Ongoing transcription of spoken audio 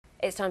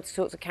It's time to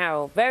talk to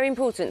Carol. Very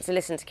important to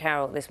listen to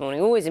Carol this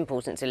morning. Always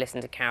important to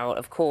listen to Carol,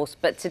 of course.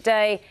 But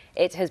today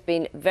it has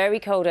been very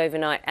cold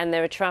overnight and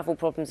there are travel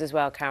problems as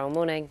well. Carol,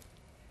 morning.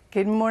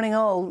 Good morning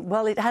all.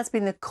 Well, it has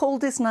been the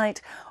coldest night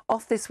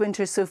of this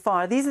winter so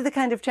far. These are the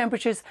kind of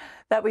temperatures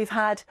that we've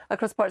had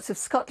across parts of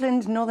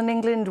Scotland, Northern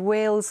England,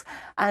 Wales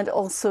and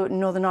also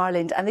Northern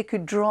Ireland, and they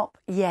could drop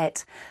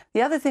yet.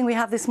 The other thing we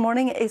have this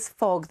morning is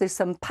fog. There's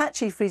some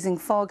patchy freezing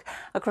fog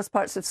across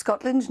parts of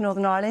Scotland,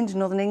 Northern Ireland,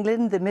 Northern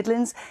England, the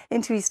Midlands,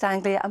 into East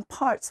Anglia and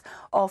parts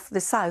of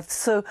the south.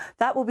 So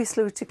that will be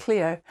slow to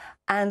clear.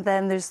 And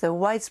then there's the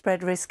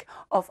widespread risk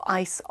of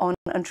ice on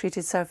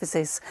untreated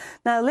surfaces.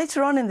 Now,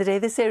 later on in the day,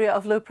 this area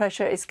of low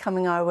pressure is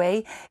coming our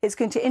way. It's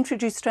going to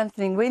introduce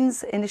strengthening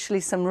winds,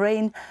 initially some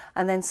rain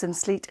and then some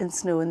sleet and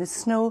snow. And the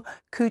snow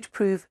could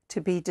prove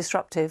to be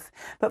disruptive.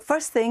 But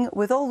first thing,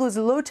 with all those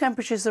low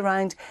temperatures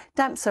around,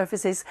 damp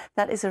surfaces,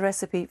 that is a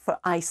recipe for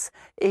ice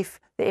if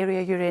the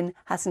area you're in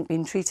hasn't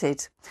been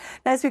treated.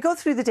 Now, as we go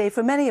through the day,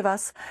 for many of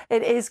us,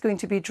 it is going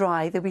to be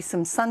dry. There'll be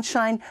some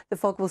sunshine. The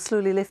fog will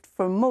slowly lift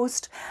for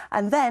most.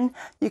 And then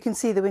you can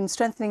see the wind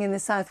strengthening in the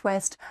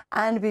southwest.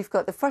 And we've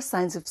got the first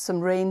signs of some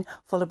rain,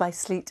 followed by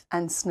sleet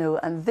and snow.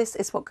 And this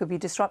is what could be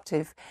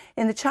disruptive.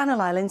 In the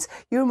Channel Islands,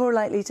 you're more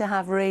likely to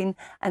have rain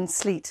and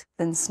sleet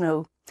than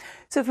snow.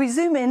 So if we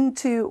zoom in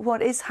to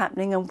what is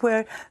happening and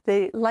where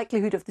the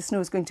likelihood of the snow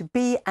is going to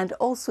be and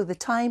also the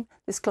time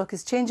this clock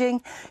is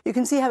changing, you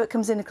can see how it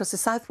comes in across the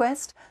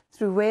southwest,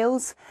 through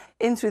Wales,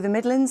 in through the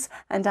Midlands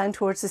and down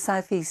towards the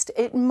southeast.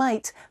 It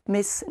might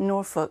miss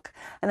Norfolk.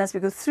 And as we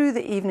go through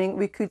the evening,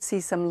 we could see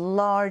some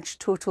large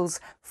totals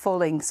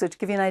falling. So to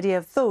give you an idea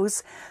of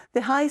those,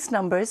 the highest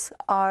numbers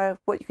are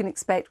what you can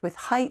expect with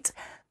height.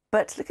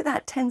 But look at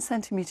that, 10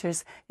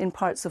 centimetres in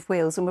parts of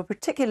Wales. And we're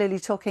particularly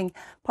talking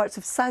parts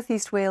of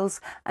southeast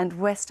Wales and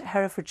West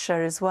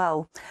Herefordshire as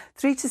well.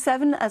 3 to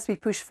 7 as we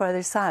push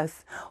further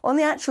south. On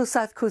the actual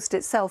south coast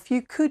itself,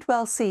 you could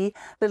well see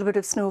a little bit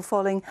of snow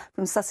falling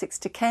from Sussex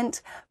to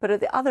Kent. But at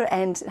the other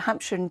end,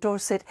 Hampshire and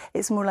Dorset,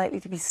 it's more likely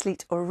to be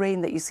sleet or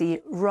rain that you see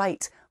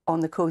right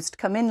on the coast.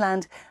 Come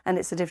inland and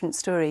it's a different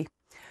story.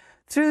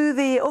 Through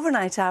the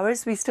overnight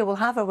hours, we still will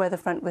have our weather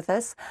front with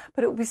us,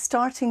 but it will be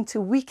starting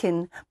to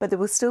weaken, but there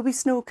will still be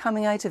snow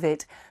coming out of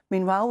it.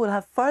 Meanwhile, we'll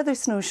have further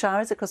snow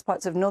showers across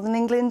parts of northern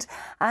England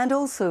and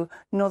also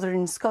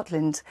northern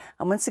Scotland.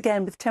 And once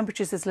again, with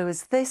temperatures as low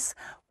as this,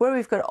 where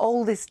we've got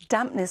all this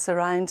dampness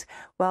around,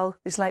 well,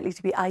 there's likely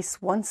to be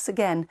ice once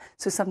again.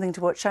 So something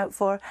to watch out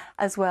for,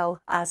 as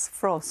well as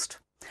frost.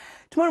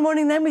 Tomorrow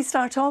morning then we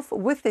start off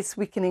with this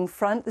weakening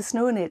front, the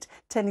snow in it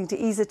tending to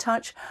ease a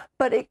touch,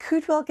 but it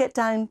could well get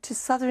down to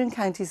southern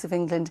counties of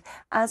England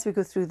as we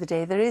go through the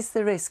day. There is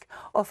the risk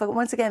of,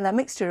 once again, that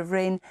mixture of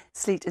rain,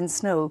 sleet and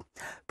snow.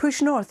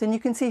 Push north and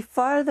you can see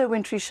further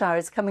wintry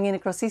showers coming in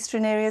across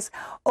eastern areas,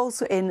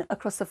 also in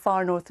across the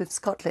far north of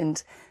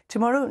Scotland.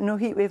 Tomorrow, no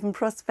heat wave in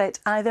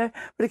prospect either.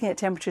 We're looking at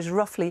temperatures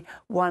roughly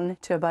 1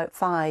 to about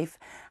 5.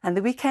 And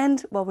the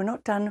weekend, well, we're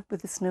not done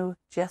with the snow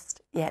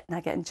just yet. Now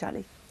getting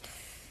chilly.